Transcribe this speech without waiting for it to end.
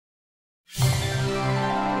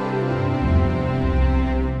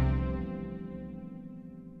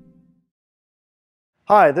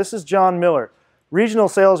Hi, this is John Miller, Regional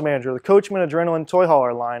Sales Manager of the Coachmen Adrenaline Toy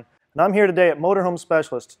Hauler line, and I'm here today at Motorhome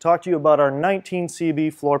Specialist to talk to you about our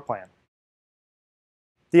 19CB floor plan.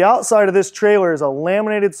 The outside of this trailer is a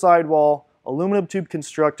laminated sidewall, aluminum tube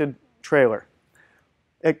constructed trailer.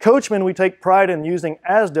 At Coachmen, we take pride in using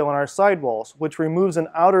Asdel in our sidewalls, which removes an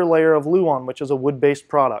outer layer of Luan, which is a wood-based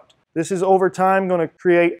product. This is over time going to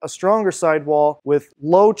create a stronger sidewall with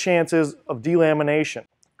low chances of delamination.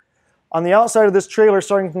 On the outside of this trailer,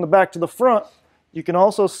 starting from the back to the front, you can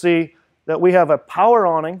also see that we have a power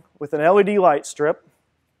awning with an LED light strip.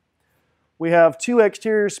 We have two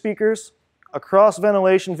exterior speakers, a cross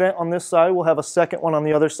ventilation vent on this side. We'll have a second one on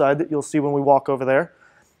the other side that you'll see when we walk over there.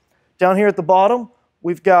 Down here at the bottom,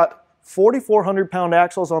 we've got 4,400 pound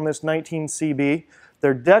axles on this 19CB.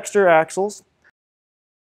 They're Dexter axles.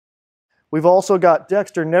 We've also got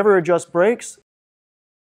Dexter Never Adjust brakes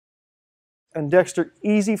and Dexter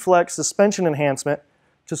Easy Flex suspension enhancement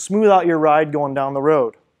to smooth out your ride going down the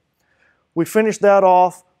road. We finished that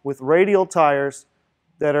off with radial tires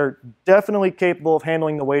that are definitely capable of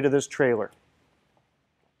handling the weight of this trailer.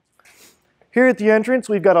 Here at the entrance,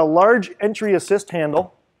 we've got a large entry assist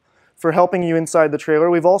handle for helping you inside the trailer.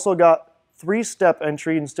 We've also got 3-step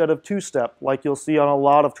entry instead of 2-step, like you'll see on a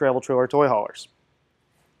lot of travel trailer toy haulers.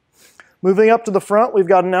 Moving up to the front, we've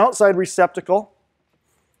got an outside receptacle,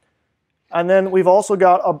 and then we've also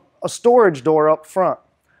got a storage door up front.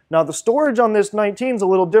 Now the storage on this 19 is a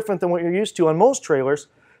little different than what you're used to on most trailers,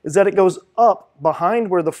 is that it goes up behind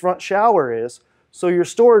where the front shower is, so your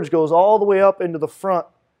storage goes all the way up into the front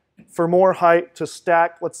for more height to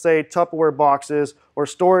stack, let's say, Tupperware boxes or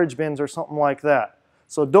storage bins or something like that.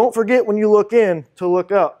 So don't forget when you look in to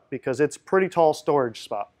look up, because it's a pretty tall storage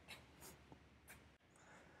spot.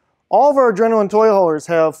 All of our Adrenaline toy haulers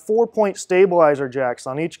have 4-point stabilizer jacks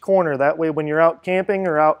on each corner. That way when you're out camping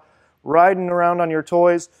or out riding around on your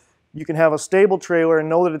toys, you can have a stable trailer and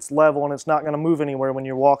know that it's level and it's not going to move anywhere when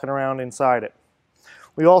you're walking around inside it.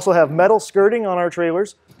 We also have metal skirting on our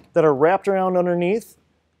trailers that are wrapped around underneath,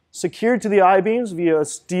 secured to the I-beams via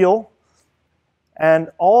steel,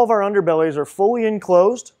 and all of our underbellies are fully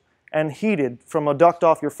enclosed and heated from a duct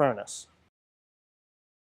off your furnace.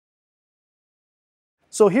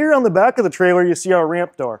 So here on the back of the trailer you see our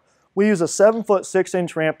ramp door. We use a 7-foot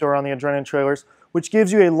 6-inch ramp door on the Adrenaline trailers, which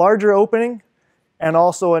gives you a larger opening and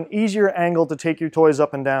also an easier angle to take your toys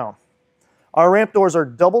up and down. Our ramp doors are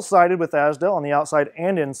double-sided with Asdel on the outside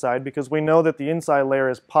and inside, because we know that the inside layer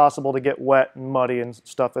is possible to get wet and muddy and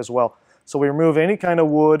stuff as well. So we remove any kind of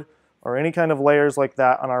wood or any kind of layers like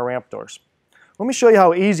that on our ramp doors. Let me show you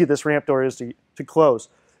how easy this ramp door is to close.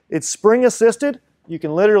 It's spring assisted. You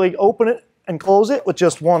can literally open it and close it with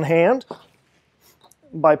just one hand.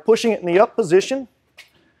 By pushing it in the up position,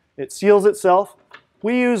 it seals itself.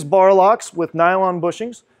 We use bar locks with nylon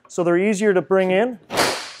bushings, so they're easier to bring in.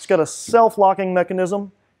 It's got a self-locking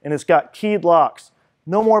mechanism, and it's got keyed locks.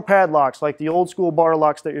 No more padlocks like the old school bar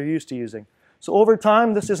locks that you're used to using. So over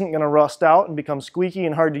time, this isn't going to rust out and become squeaky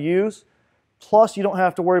and hard to use. Plus, you don't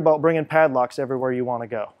have to worry about bringing padlocks everywhere you want to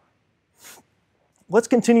go. Let's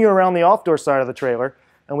continue around the off-door side of the trailer,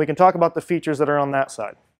 and we can talk about the features that are on that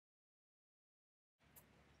side.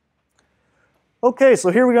 Okay, so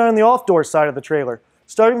here we are on the off-door side of the trailer.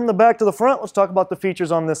 Starting from the back to the front, let's talk about the features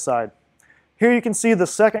on this side. Here you can see the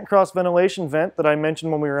second cross ventilation vent that I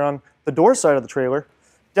mentioned when we were on the door side of the trailer.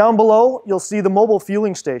 Down below, you'll see the mobile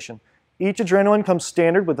fueling station. Each Adrenaline comes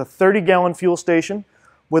standard with a 30-gallon fuel station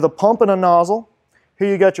with a pump and a nozzle. Here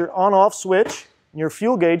you got your on-off switch and your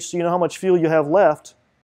fuel gauge, so you know how much fuel you have left.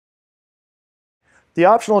 The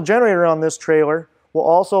optional generator on this trailer will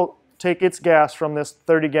also take its gas from this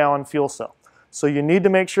 30-gallon fuel cell. So you need to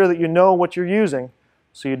make sure that you know what you're using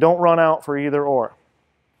so you don't run out for either or.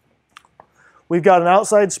 We've got an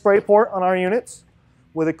outside spray port on our units.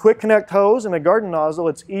 With a quick connect hose and a garden nozzle,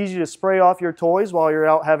 it's easy to spray off your toys while you're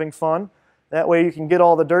out having fun. That way you can get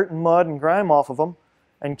all the dirt and mud and grime off of them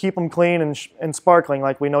and keep them clean and sparkling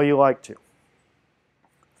like we know you like to.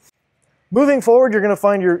 Moving forward, you're going to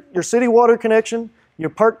find your city water connection, your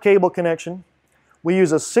park cable connection. We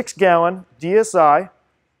use a 6-gallon DSI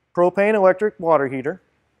propane electric water heater.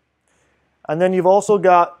 And then you've also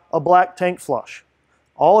got a black tank flush.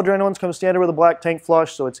 All Adrenalines come standard with a black tank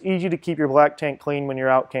flush, so it's easy to keep your black tank clean when you're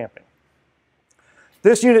out camping.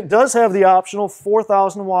 This unit does have the optional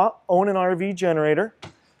 4,000 watt Onan RV generator.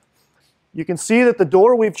 You can see that the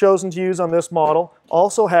door we've chosen to use on this model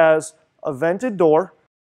also has a vented door.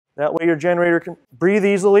 That way your generator can breathe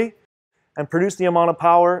easily and produce the amount of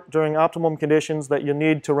power during optimum conditions that you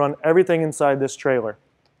need to run everything inside this trailer.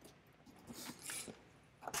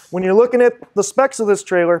 When you're looking at the specs of this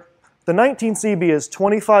trailer, The 19CB is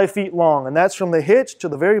 25 feet long, and that's from the hitch to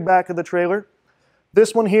the very back of the trailer.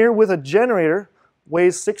 This one here with a generator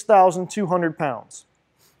weighs 6,200 pounds.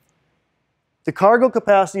 The cargo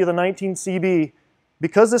capacity of the 19CB,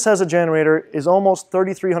 because this has a generator, is almost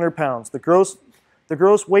 3,300 pounds. The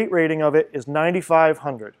gross weight rating of it is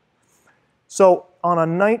 9,500. So on a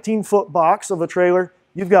 19-foot box of a trailer,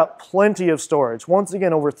 you've got plenty of storage. Once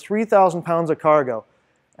again, over 3,000 pounds of cargo.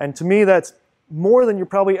 And to me, that's more than you're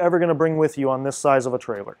probably ever going to bring with you on this size of a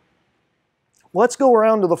trailer. Let's go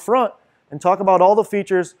around to the front and talk about all the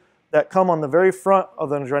features that come on the very front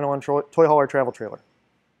of an Adrenaline toy hauler travel trailer.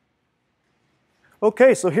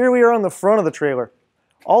 Okay, so here we are on the front of the trailer.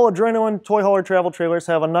 All Adrenaline toy hauler travel trailers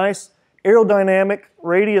have a nice aerodynamic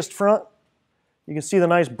radiused front. You can see the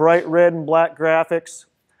nice bright red and black graphics.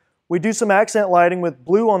 We do some accent lighting with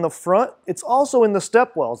blue on the front. It's also in the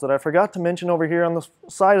step wells that I forgot to mention over here on the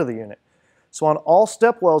side of the unit. So on all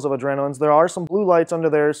step wells of Adrenalines, there are some blue lights under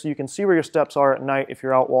there so you can see where your steps are at night if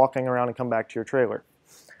you're out walking around and come back to your trailer.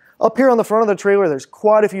 Up here on the front of the trailer, there's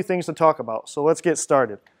quite a few things to talk about, so let's get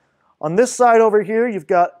started. On this side over here, you've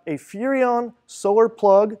got a Furrion solar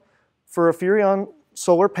plug for a Furrion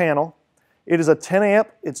solar panel. It is a 10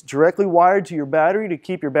 amp. It's directly wired to your battery to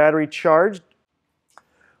keep your battery charged.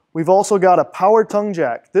 We've also got a power tongue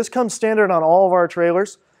jack. This comes standard on all of our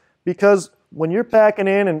trailers because when you're packing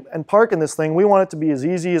in and parking this thing, we want it to be as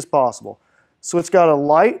easy as possible. So it's got a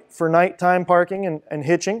light for nighttime parking and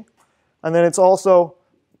hitching, and then it's also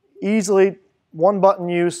easily one-button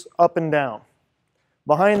use up and down.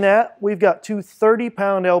 Behind that, we've got two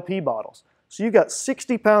 30-pound LP bottles. So you've got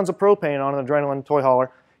 60 pounds of propane on an Adrenaline toy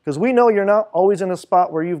hauler because we know you're not always in a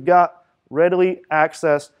spot where you've got readily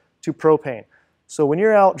access to propane. So when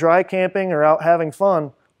you're out dry camping or out having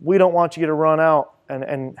fun, we don't want you to run out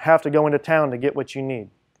and have to go into town to get what you need.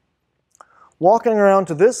 Walking around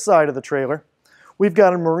to this side of the trailer, we've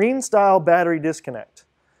got a marine-style battery disconnect.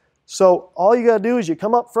 So all you got to do is you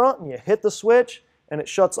come up front and you hit the switch and it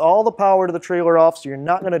shuts all the power to the trailer off so you're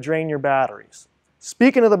not going to drain your batteries.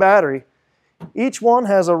 Speaking of the battery, each one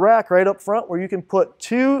has a rack right up front where you can put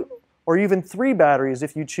 2 or even 3 batteries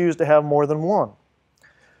if you choose to have more than one.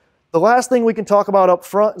 The last thing we can talk about up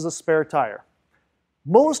front is a spare tire.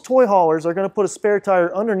 Most toy haulers are going to put a spare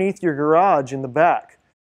tire underneath your garage in the back.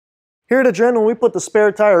 Here at Adrenaline, we put the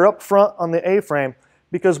spare tire up front on the A-frame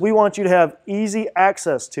because we want you to have easy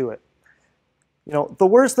access to it. You know, the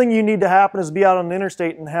worst thing you need to happen is be out on an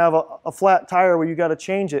interstate and have a flat tire where you got to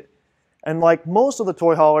change it. And like most of the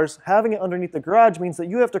toy haulers, having it underneath the garage means that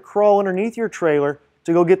you have to crawl underneath your trailer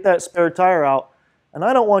to go get that spare tire out. And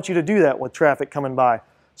I don't want you to do that with traffic coming by.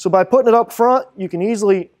 So by putting it up front, you can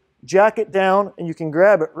easily jack it down and you can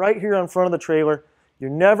grab it right here on front of the trailer.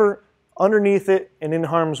 You're never underneath it and in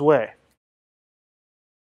harm's way.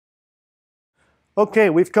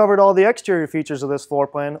 Okay, we've covered all the exterior features of this floor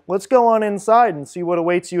plan. Let's go on inside and see what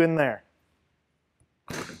awaits you in there.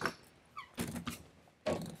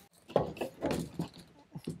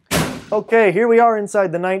 Okay, here we are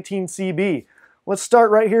inside the 19CB. Let's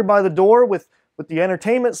start right here by the door with the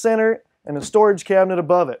entertainment center and a storage cabinet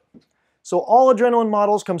above it. So all Adrenaline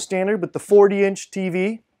models come standard with the 40-inch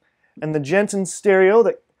TV and the Jensen stereo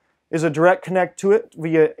that is a direct connect to it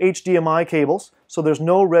via HDMI cables, so there's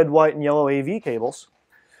no red, white, and yellow AV cables.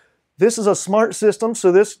 This is a smart system,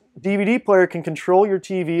 so this DVD player can control your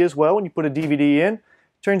TV as well. When you put a DVD in, it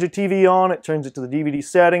turns your TV on, it turns it to the DVD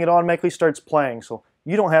setting, it automatically starts playing, so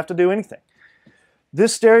you don't have to do anything.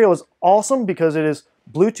 This stereo is awesome because it is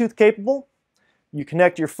Bluetooth capable. You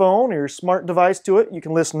connect your phone or your smart device to it. You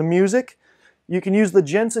can listen to music. You can use the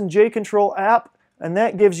Jensen J-Control app, and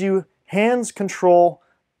that gives you hands control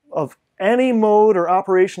of any mode or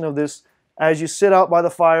operation of this as you sit out by the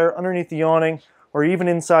fire, underneath the awning, or even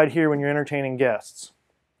inside here when you're entertaining guests.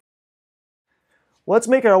 Let's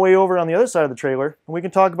make our way over on the other side of the trailer, and we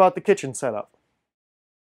can talk about the kitchen setup.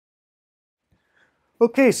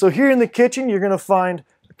 Okay, so here in the kitchen, you're going to find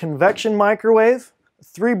a convection microwave, a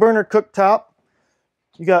 3-burner cooktop.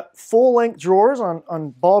 You got full-length drawers on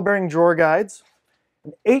ball bearing drawer guides,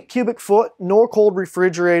 an 8 cubic foot no cold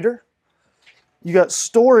refrigerator. You got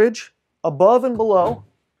storage above and below,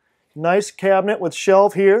 nice cabinet with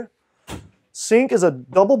shelf here. Sink is a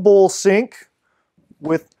double bowl sink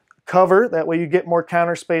with cover, that way you get more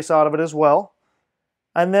counter space out of it as well.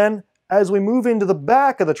 And then as we move into the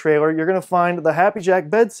back of the trailer, you're going to find the Happy Jack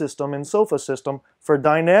bed system and sofa system for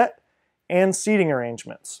dinette and seating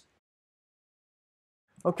arrangements.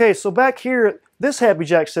 Okay, so back here, this Happy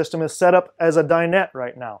Jack system is set up as a dinette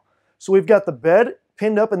right now. So we've got the bed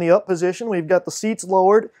pinned up in the up position, we've got the seats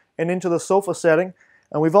lowered and into the sofa setting,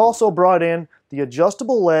 and we've also brought in the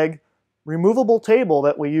adjustable leg removable table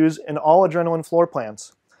that we use in all Adrenaline floor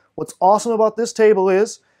plans. What's awesome about this table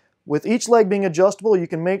is, with each leg being adjustable, you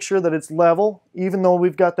can make sure that it's level, even though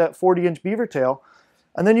we've got that 40-inch beaver tail.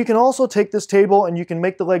 And then you can also take this table and you can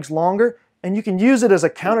make the legs longer, and you can use it as a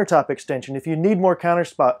countertop extension if you need more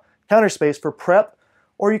counter space for prep,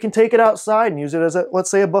 or you can take it outside and use it as a,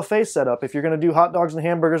 let's say, a buffet setup. If you're going to do hot dogs and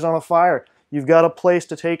hamburgers on a fire, you've got a place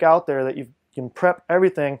to take out there that you can prep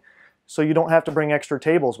everything so you don't have to bring extra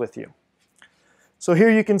tables with you. So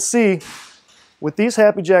here you can see, with these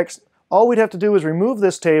Happy Jacks, all we'd have to do is remove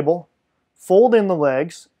this table, fold in the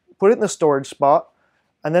legs, put it in the storage spot,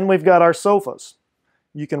 and then we've got our sofas.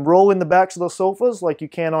 You can roll in the backs of the sofas like you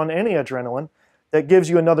can on any Adrenaline. That gives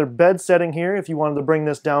you another bed setting here if you wanted to bring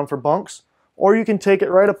this down for bunks, or you can take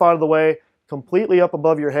it right up out of the way, completely up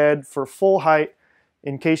above your head for full height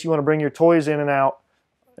in case you want to bring your toys in and out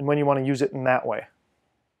and when you want to use it in that way.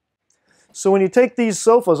 So when you take these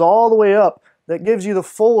sofas all the way up, that gives you the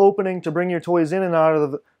full opening to bring your toys in and out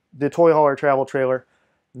of the toy hauler travel trailer.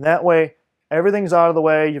 And that way, everything's out of the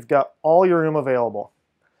way, you've got all your room available.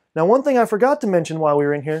 Now, one thing I forgot to mention while we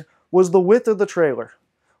were in here was the width of the trailer.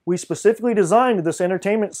 We specifically designed this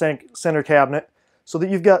entertainment center cabinet so that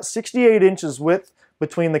you've got 68 inches width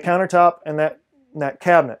between the countertop and that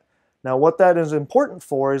cabinet. Now, what that is important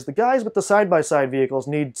for is the guys with the side-by-side vehicles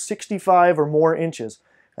need 65 or more inches,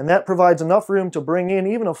 and that provides enough room to bring in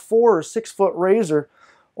even a 4 or 6 foot RZR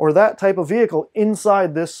or that type of vehicle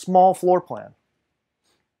inside this small floor plan.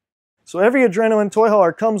 So every Adrenaline toy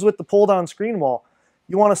hauler comes with the pull-down screen wall.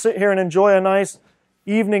 You want to sit here and enjoy a nice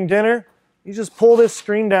evening dinner, you just pull this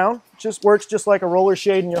screen down. It just works just like a roller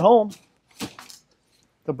shade in your home.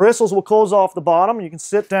 The bristles will close off the bottom. You can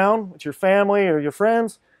sit down with your family or your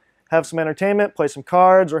friends, have some entertainment, play some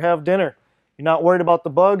cards, or have dinner. You're not worried about the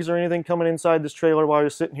bugs or anything coming inside this trailer while you're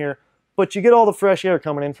sitting here, but you get all the fresh air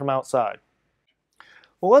coming in from outside.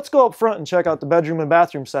 Well, let's go up front and check out the bedroom and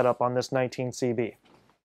bathroom setup on this 19CB.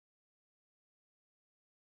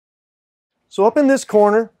 So up in this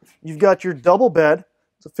corner, you've got your double bed.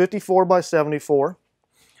 It's a 54 by 74.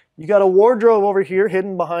 You got a wardrobe over here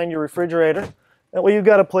hidden behind your refrigerator. That way you've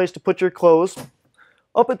got a place to put your clothes.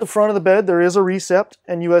 Up at the front of the bed, there is a recept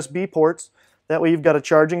and USB ports. That way you've got a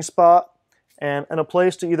charging spot and a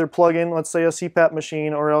place to either plug in, let's say, a CPAP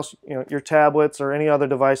machine, or else your tablets or any other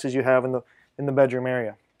devices you have in the bedroom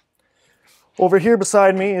area. Over here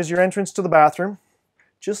beside me is your entrance to the bathroom.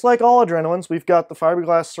 Just like all Adrenalines, we've got the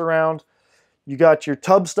fiberglass surround. You got your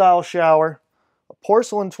tub-style shower, a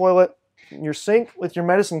porcelain toilet, and your sink with your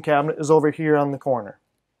medicine cabinet is over here on the corner.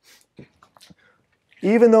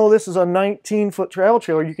 Even though this is a 19-foot travel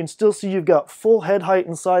trailer, you can still see you've got full head height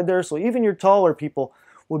inside there, so even your taller people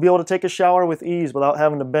will be able to take a shower with ease without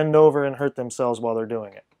having to bend over and hurt themselves while they're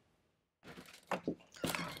doing it.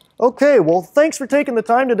 Okay, well, thanks for taking the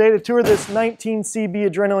time today to tour this 19CB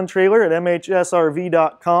Adrenaline trailer at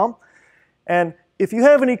mhsrv.com. And if you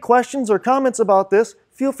have any questions or comments about this,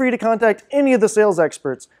 feel free to contact any of the sales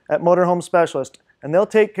experts at Motorhome Specialist, and they'll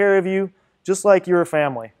take care of you just like you're a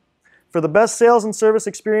family. For the best sales and service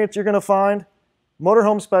experience you're going to find,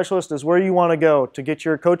 Motorhome Specialist is where you want to go to get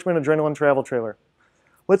your Coachmen Adrenaline travel trailer.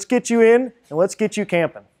 Let's get you in and let's get you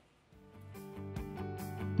camping.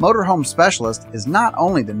 Motorhome Specialist is not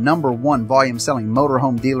only the #1 volume selling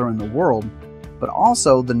motorhome dealer in the world, but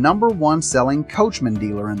also the #1 selling Coachmen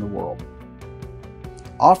dealer in the world.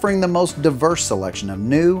 Offering the most diverse selection of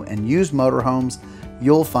new and used motorhomes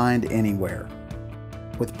you'll find anywhere.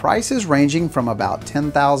 With prices ranging from about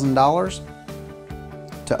 $10,000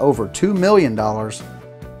 to over $2 million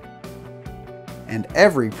and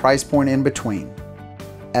every price point in between.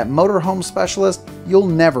 At Motorhome Specialist, you'll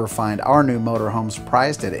never find our new motorhomes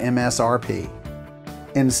priced at MSRP.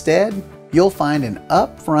 Instead, you'll find an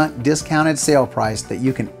upfront discounted sale price that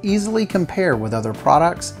you can easily compare with other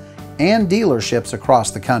products and dealerships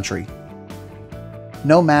across the country.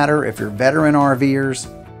 No matter if you're veteran RVers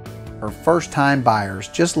or first-time buyers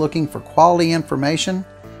just looking for quality information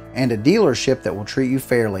and a dealership that will treat you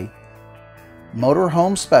fairly,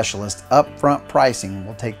 Motorhome Specialist upfront pricing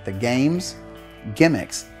will take the games,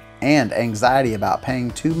 gimmicks, and anxiety about paying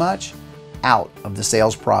too much out of the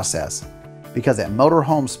sales process. Because at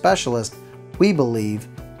Motorhome Specialist, we believe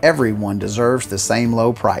everyone deserves the same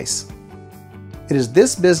low price. It is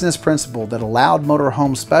this business principle that allowed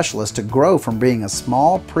Motorhome Specialist to grow from being a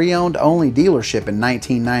small pre-owned only dealership in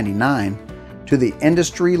 1999 to the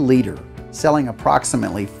industry leader, selling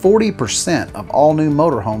approximately 40% of all new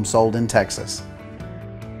motorhomes sold in Texas.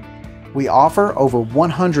 We offer over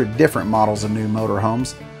 100 different models of new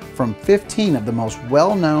motorhomes from 15 of the most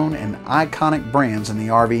well-known and iconic brands in the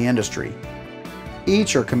RV industry.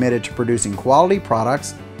 Each are committed to producing quality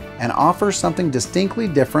products and offer something distinctly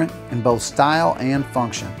different in both style and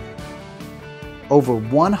function. Over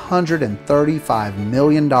 $135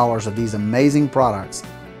 million of these amazing products,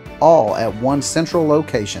 all at one central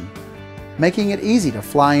location, making it easy to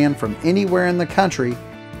fly in from anywhere in the country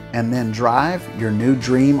and then drive your new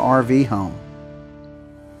dream RV home.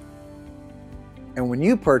 And when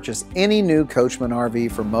you purchase any new Coachmen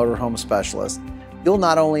RV from Motorhome Specialist, you'll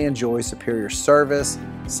not only enjoy superior service,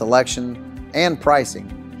 selection, and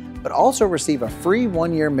pricing, but also receive a free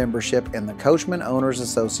 1-year membership in the Coachmen Owners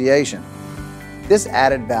Association. This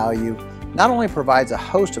added value not only provides a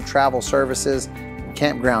host of travel services and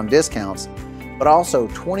campground discounts, but also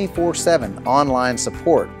 24/7 online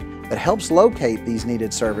support that helps locate these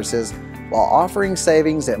needed services while offering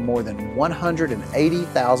savings at more than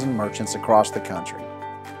 180,000 merchants across the country.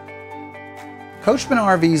 Coachmen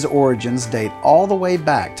RV's origins date all the way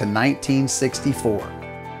back to 1964.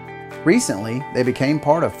 Recently, they became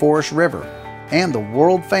part of Forest River and the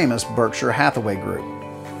world-famous Berkshire Hathaway Group.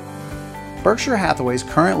 Berkshire Hathaway's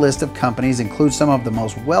current list of companies includes some of the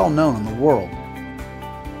most well-known in the world.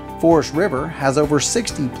 Forest River has over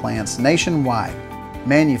 60 plants nationwide,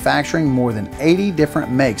 manufacturing more than 80 different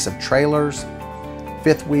makes of trailers,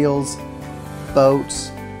 fifth wheels,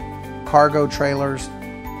 boats, cargo trailers,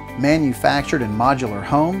 manufactured and modular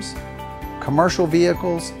homes, commercial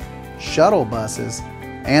vehicles, shuttle buses,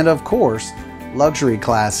 and of course, luxury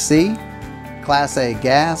Class C, Class A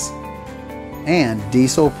gas, and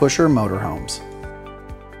diesel pusher motorhomes.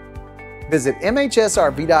 Visit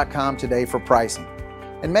MHSRV.com today for pricing,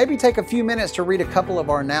 and maybe take a few minutes to read a couple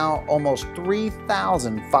of our now almost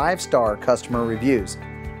 3,000 5-star customer reviews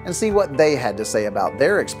and see what they had to say about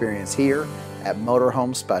their experience here at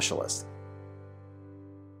Motorhome Specialist.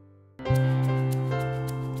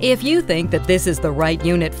 If you think that this is the right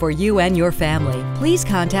unit for you and your family, please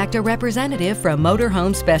contact a representative from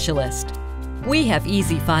Motorhome Specialist. We have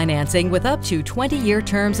easy financing with up to 20-year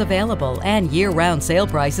terms available and year-round sale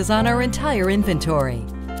prices on our entire inventory.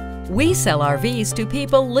 We sell RVs to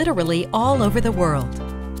people literally all over the world.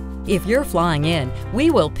 If you're flying in,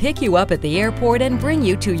 we will pick you up at the airport and bring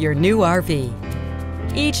you to your new RV.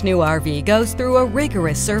 Each new RV goes through a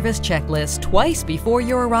rigorous service checklist twice before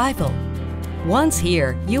your arrival. Once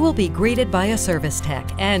here, you will be greeted by a service tech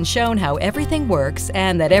and shown how everything works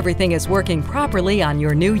and that everything is working properly on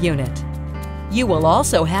your new unit. You will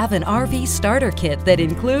also have an RV starter kit that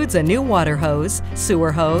includes a new water hose,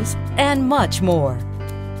 sewer hose, and much more.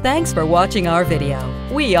 Thanks for watching our video.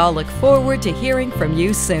 We all look forward to hearing from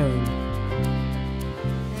you soon.